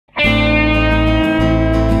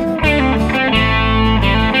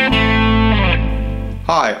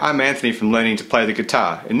Hi, I'm Anthony from Learning to Play the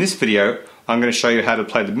Guitar. In this video, I'm going to show you how to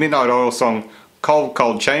play the Midnight Oil song Cold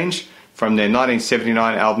Cold Change from their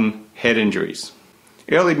 1979 album Head Injuries.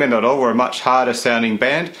 Early Midnight Oil were a much harder sounding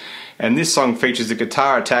band, and this song features the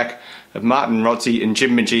guitar attack of Martin Rozzi and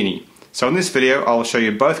Jim Magini. So in this video, I'll show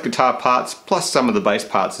you both guitar parts plus some of the bass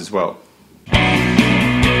parts as well.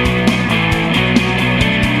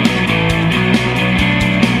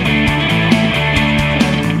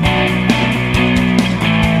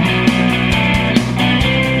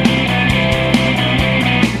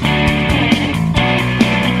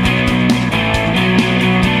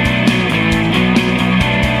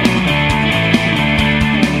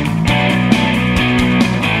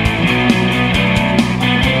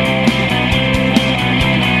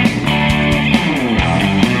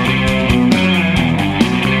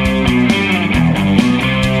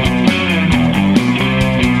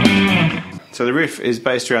 So the riff is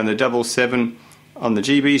based around the double 7 on the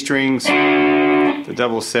GB strings, the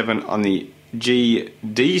double 7 on the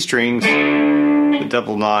GD strings, the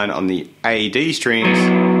double 9 on the AD strings,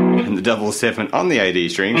 and the double 7 on the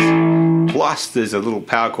AD strings. Plus there's a little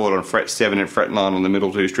power chord on fret 7 and fret 9 on the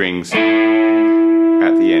middle 2 strings at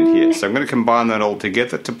the end here. So I'm going to combine that all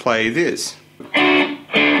together to play this.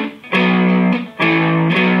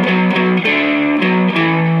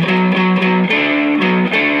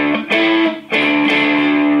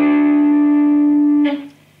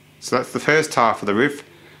 So that's the first half of the riff.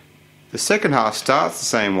 The second half starts the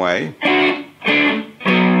same way.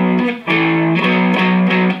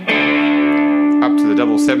 Up to the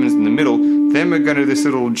double 7s in the middle. Then we're going to do this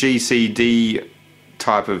little GCD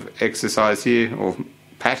type of exercise here, or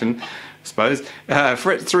pattern, I suppose.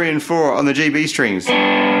 Fret 3 and 4 on the GB strings.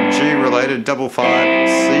 G related, double 5,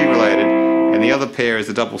 C related, and the other pair is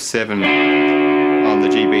the double 7 on the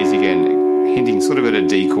GBs again, hinting sort of at a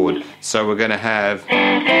D chord. So we're going to have...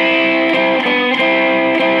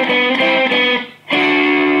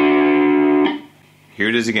 Here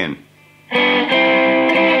it is again.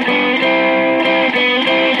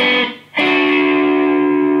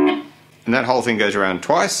 And that whole thing goes around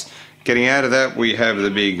twice. Getting out of that, we have the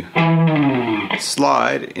big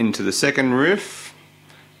slide into the second riff,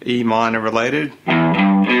 E minor related.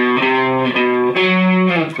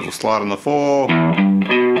 Little slide on the 4, slide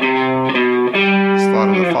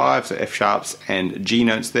on the 5, so F sharps and G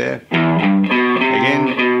notes there.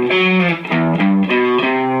 Again.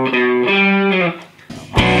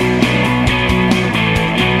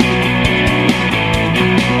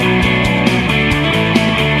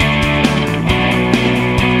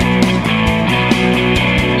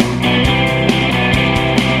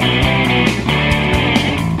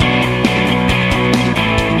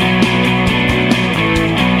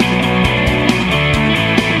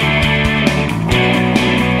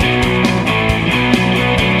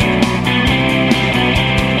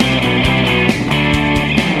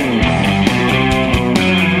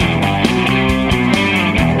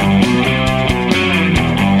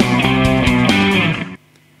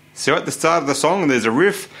 So at the start of the song there's a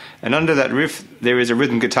riff, and under that riff there is a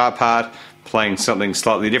rhythm guitar part playing something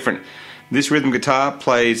slightly different. This rhythm guitar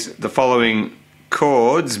plays the following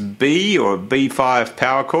chords: B or B5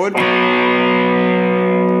 power chord,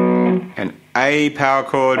 an A power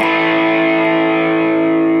chord,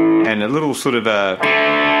 and a little sort of a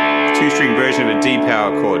 2-string version of a D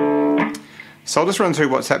power chord. So I'll just run through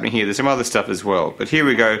what's happening here. There's some other stuff as well, but here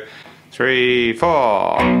we go. 3,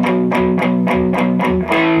 4.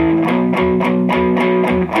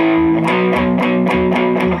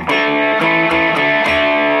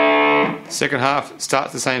 Second half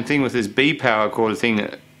starts the same thing with this B power chord thing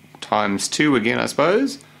times 2 again, I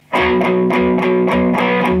suppose.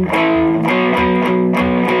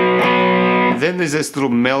 Then there's this little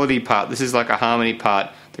melody part. This is like a harmony part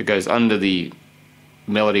that goes under the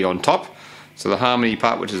melody on top. So the harmony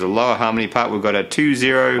part, which is a lower harmony part, we've got a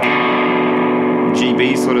 2-0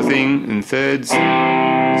 GB sort of thing in thirds, C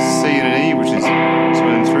and an E, which is 2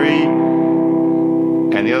 and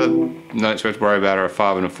 3, and the other notes we have to worry about are a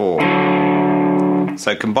 5 and a 4.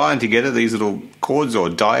 So combined together, these little chords or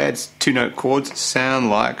dyads, 2-note chords, sound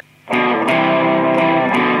like.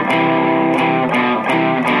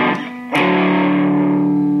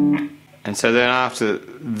 And so then after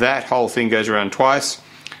that whole thing goes around twice,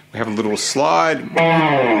 we have a little slide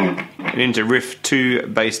and into riff 2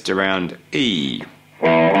 based around E.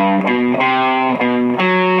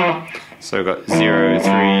 So we've got 0,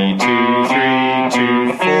 3, 2, 3,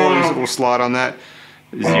 2, 4. There's a little slide on that.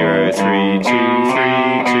 0, 3, 2, 3,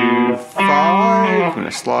 2, 5. And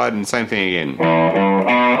a slide, and same thing again.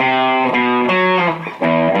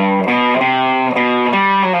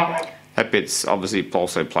 That that bit's obviously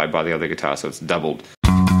also played by the other guitar, so it's doubled.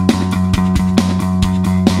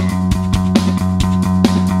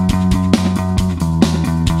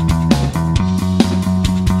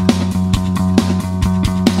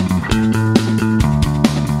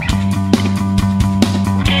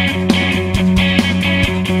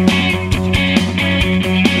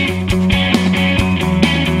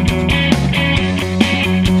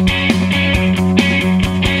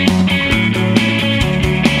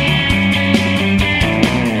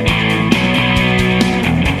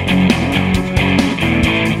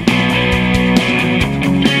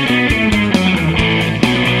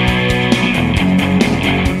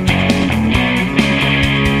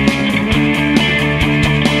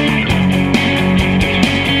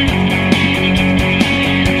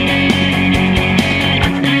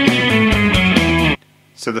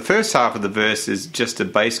 So the first half of the verse is just a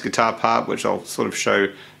bass guitar part, which I'll sort of show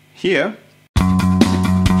here.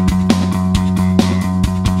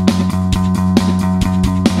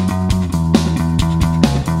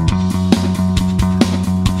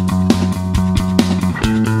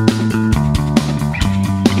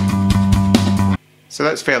 So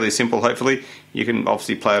that's fairly simple, hopefully. You can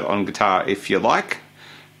obviously play it on guitar if you like.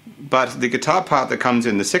 But the guitar part that comes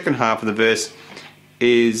in the second half of the verse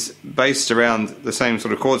is based around the same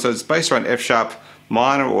sort of chord. So it's based around F sharp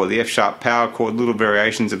minor or the F sharp power chord, little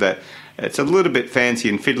variations of that. It's a little bit fancy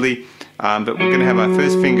and fiddly, but we're going to have our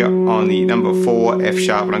first finger on the number 4 F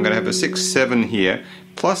sharp, and I'm going to have a 6-7 here,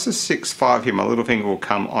 plus a 6-5 here. My little finger will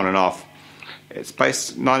come on and off. It's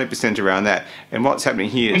based 90% around that. And what's happening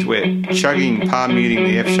here is we're chugging, palm muting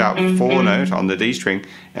the F sharp 4 note on the D string,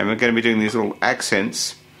 and we're going to be doing these little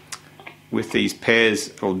accents with these pairs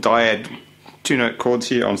or dyad 2-note chords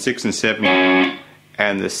here on 6 and 7,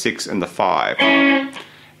 and the 6 and the 5. And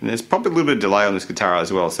there's probably a little bit of delay on this guitar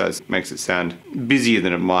as well, so it makes it sound busier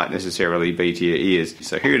than it might necessarily be to your ears.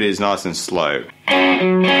 So here it is, nice and slow.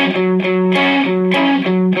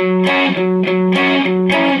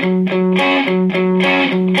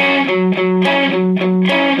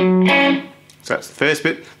 So that's the first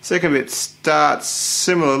bit. The second bit starts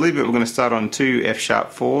similarly, but we're going to start on 2 F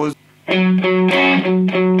sharp 4s.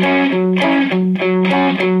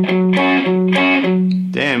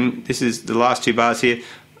 Then, this is the last 2 bars here.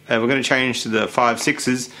 We're going to change to the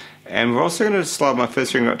 5/6s, and we're also going to slide my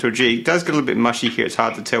first finger up to a G. It does get a little bit mushy here. It's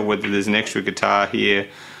hard to tell whether there's an extra guitar here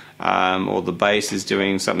or the bass is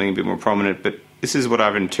doing something a bit more prominent, but this is what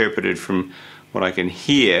I've interpreted from what I can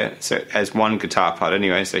hear, so as one guitar part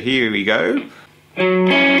anyway. So here we go.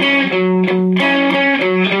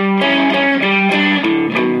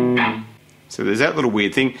 So there's that little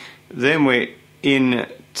weird thing. Then we're in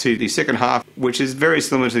to the second half, which is very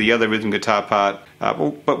similar to the other rhythm guitar part,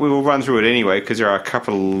 but we will run through it anyway because there are a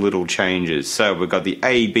couple of little changes. So we've got the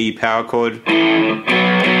A, B power chord,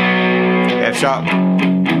 F sharp,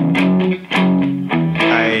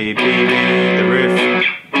 A, B, B, the riff,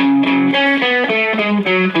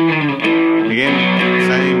 again,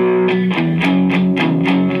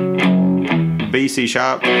 same, B, C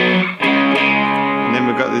sharp, and then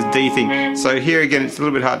we've got this D thing. So here again, it's a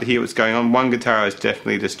little bit hard to hear what's going on. One guitar is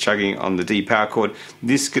definitely just chugging on the D power chord.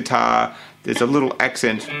 This guitar, there's a little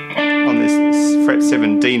accent on this fret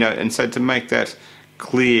 7 D note, and so to make that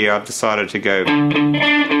clear, I've decided to go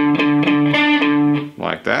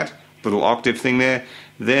like that. Little octave thing there.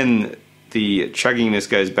 Then the chugginess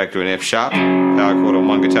goes back to an F sharp power chord on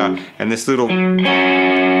one guitar, and this little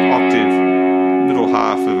octave, little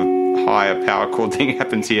half of a higher power chord thing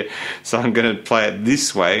happens here. So I'm going to play it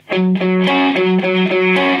this way. And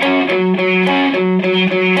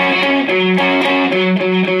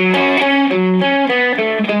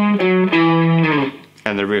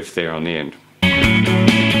the riff there on the end.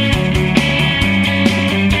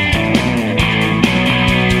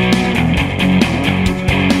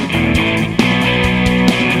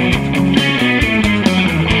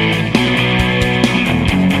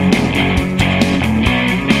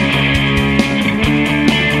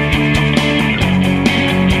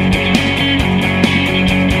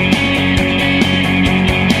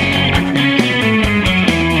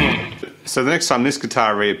 So the next time this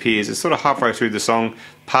guitar reappears, it's sort of halfway through the song,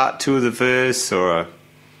 part 2 of the verse, or a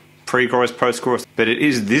pre-chorus, post-chorus, but it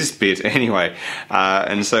is this bit anyway.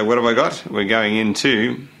 And so what have I got? We're going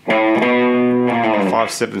into a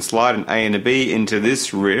 5/7 slide, an A and a B, into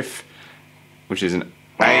this riff, which is an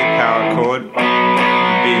A power chord, B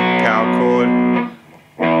power chord,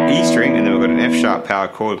 E string, and then we've got an F sharp power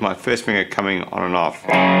chord with my first finger coming on and off.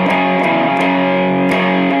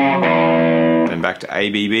 Then back to A,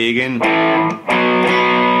 B, B again.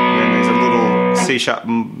 And then there's a little C sharp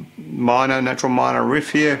minor, natural minor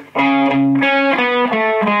riff here,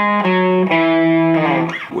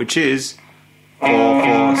 which is 4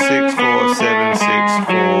 4 6 4 7 6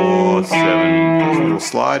 4 7. There's a little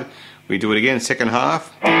slide. We do it again, second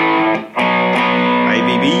half. A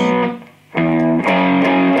B B.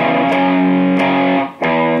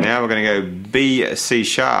 Now we're going to go B C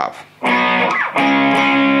sharp. All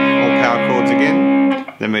power chords again.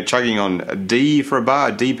 Then we're chugging on a D for a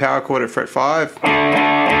bar, D power chord at fret 5.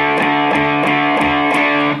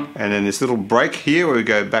 And then this little break here where we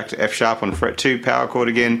go back to F sharp on fret 2, power chord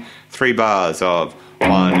again. 3 bars of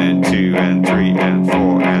 1 and 2 and 3 and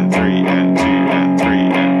 4 and 3 and 2 and 3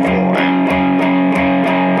 and 4 and...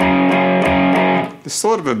 There's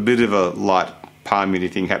sort of a bit of a light palm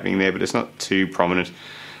muting thing happening there, but it's not too prominent.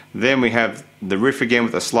 Then we have the riff again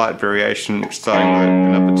with a slight variation, starting with a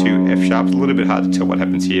number 2 F sharp. It's a little bit hard to tell what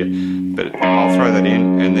happens here, but I'll throw that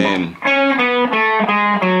in, and then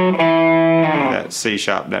that C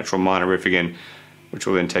sharp natural minor riff again, which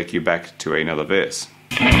will then take you back to another verse.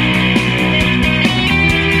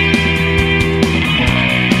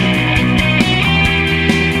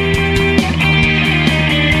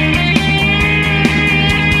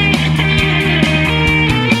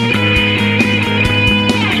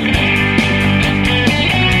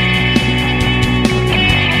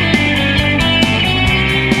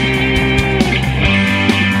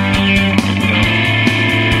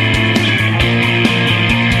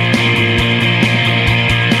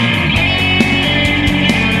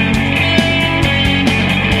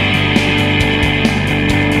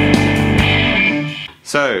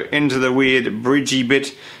 So, into the weird bridgey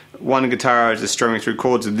bit. One guitar is just strumming through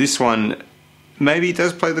chords. This one, maybe it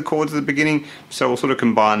does play the chords at the beginning, so we'll sort of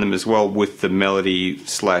combine them as well with the melody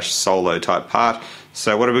slash solo type part.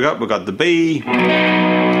 So what have we got? We've got the B, this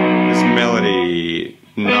melody,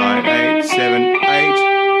 9, 8, 7,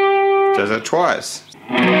 8, does that twice.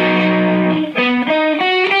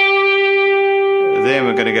 Then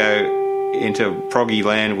we're going to go into proggy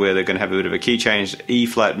land where they're going to have a bit of a key change, E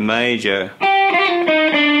flat major.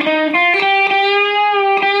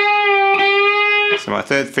 So my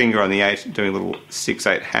third finger on the 8, doing a little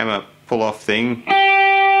 6/8 hammer pull-off thing. 8,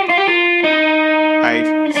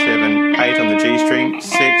 7, 8 on the G string,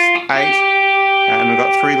 6, 8, and we've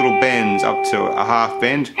got 3 little bends up to a half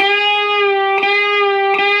bend.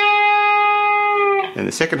 And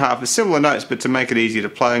the second half is similar notes, but to make it easier to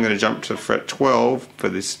play, I'm going to jump to fret 12 for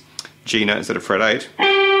this G note instead of fret 8.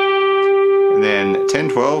 And then 10,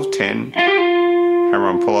 12, 10, hammer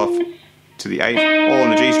on pull-off to the 8, all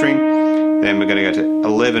on the G string. Then we're going to go to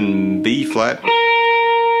 11 B flat, 10,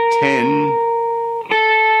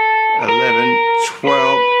 11,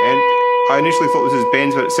 12, and I initially thought this is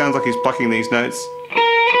bends, but it sounds like he's plucking these notes.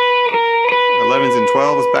 11s and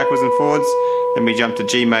 12s, backwards and forwards. Then we jump to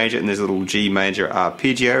G major, and there's a little G major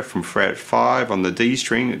arpeggio from fret 5 on the D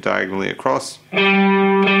string, diagonally across. 5,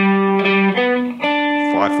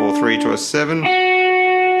 4, 3 to a 7,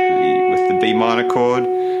 with the B minor chord.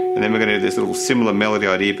 And then we're going to do this little similar melody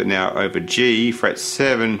idea, but now over G, fret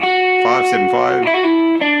 7, 5, 7, 5,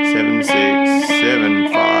 7, 6,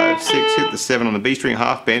 7, 5, 6, hit the 7 on the B string,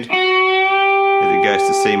 half bent, as it goes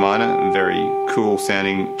to C minor, a very cool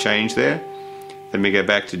sounding change there. Then we go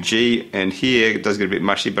back to G, and here it does get a bit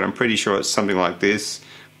mushy, but I'm pretty sure it's something like this.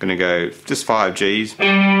 I'm going to go just 5 Gs.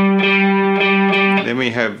 Then we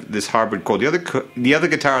have this hybrid chord. The other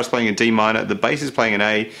guitar is playing a D minor, the bass is playing an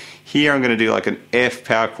A. Here I'm going to do like an F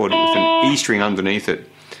power chord with an E string underneath it.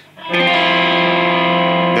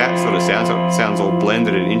 That sort of sounds all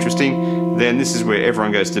blended and interesting. Then this is where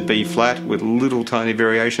everyone goes to B flat with little tiny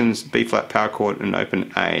variations, B flat power chord and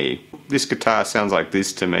open A. This guitar sounds like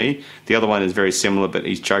this to me. The other one is very similar, but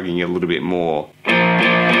he's chugging it a little bit more.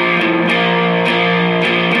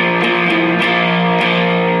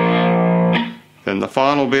 Then the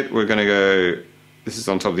final bit, we're going to go, this is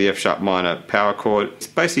on top of the F sharp minor power chord. It's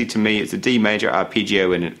basically, to me, it's a D major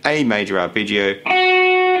arpeggio and an A major arpeggio.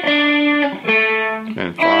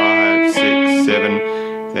 And 5, 6,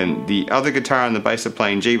 7. Then the other guitar and the bass are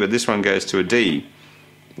playing G, but this one goes to a D,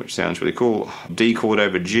 which sounds really cool. D chord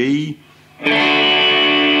over G.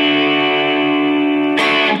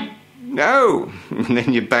 No! And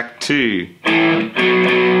then you're back to,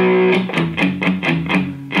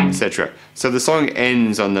 etc. So the song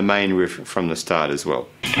ends on the main riff from the start as well.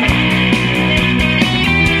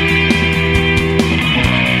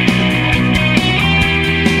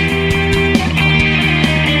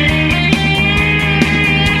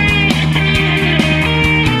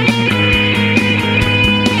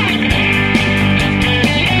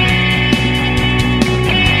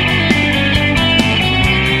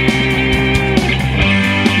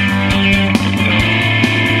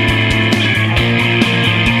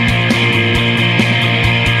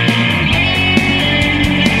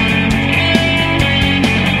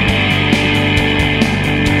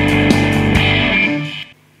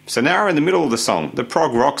 So now we're in the middle of the song, the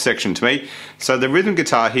prog rock section to me. So the rhythm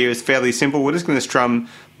guitar here is fairly simple. We're just going to strum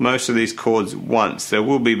most of these chords once. There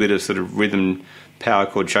will be a bit of sort of rhythm power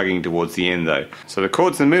chord chugging towards the end though. So the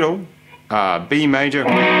chords in the middle are B major,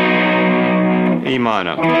 E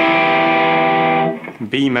minor,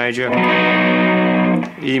 B major,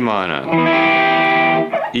 E minor,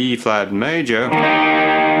 E flat major,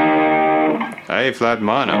 A flat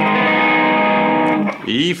minor,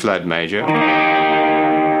 E flat major,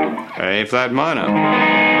 A flat minor.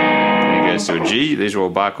 Then it goes to a G. These are all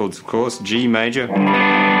bar chords, of course. G major,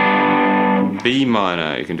 B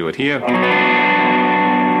minor. You can do it here.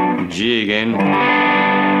 G again.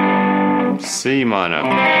 C minor.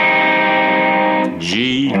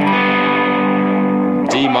 G. D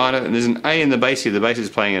minor. And there's an A in the bass here. The bass is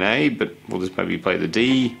playing an A, but we'll just maybe play the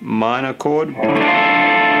D minor chord. Chuck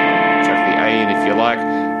the A in if you like.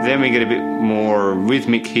 Then we get a bit more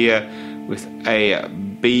rhythmic here with a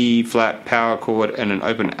B flat power chord and an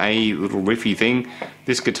open A little riffy thing.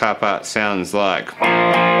 This guitar part sounds like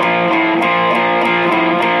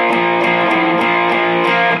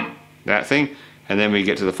that thing, and then we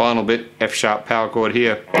get to the final bit, F sharp power chord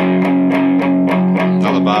here.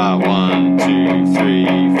 Another bar, 1, 2, 3,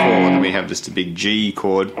 4. Then we have just a big G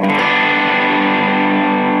chord. 1,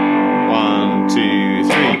 2,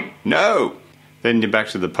 3. No! Then you're back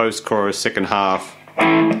to the post-chorus second half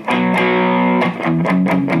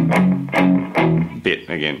bit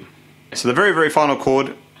again. So the very, very final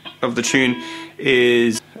chord of the tune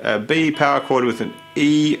is a B power chord with an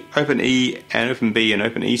E, open E, and open B and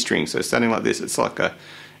open E string. So standing like this, it's like a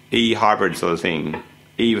E hybrid sort of thing.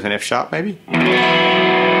 E with an F sharp maybe.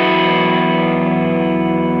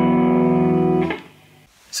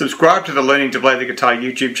 Subscribe to the Learning to Play the Guitar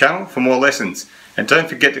YouTube channel for more lessons. And don't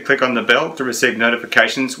forget to click on the bell to receive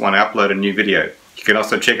notifications when I upload a new video. You can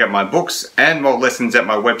also check out my books and more lessons at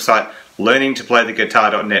my website,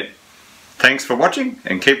 learningtoplaytheguitar.net. Thanks for watching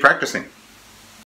and keep practicing.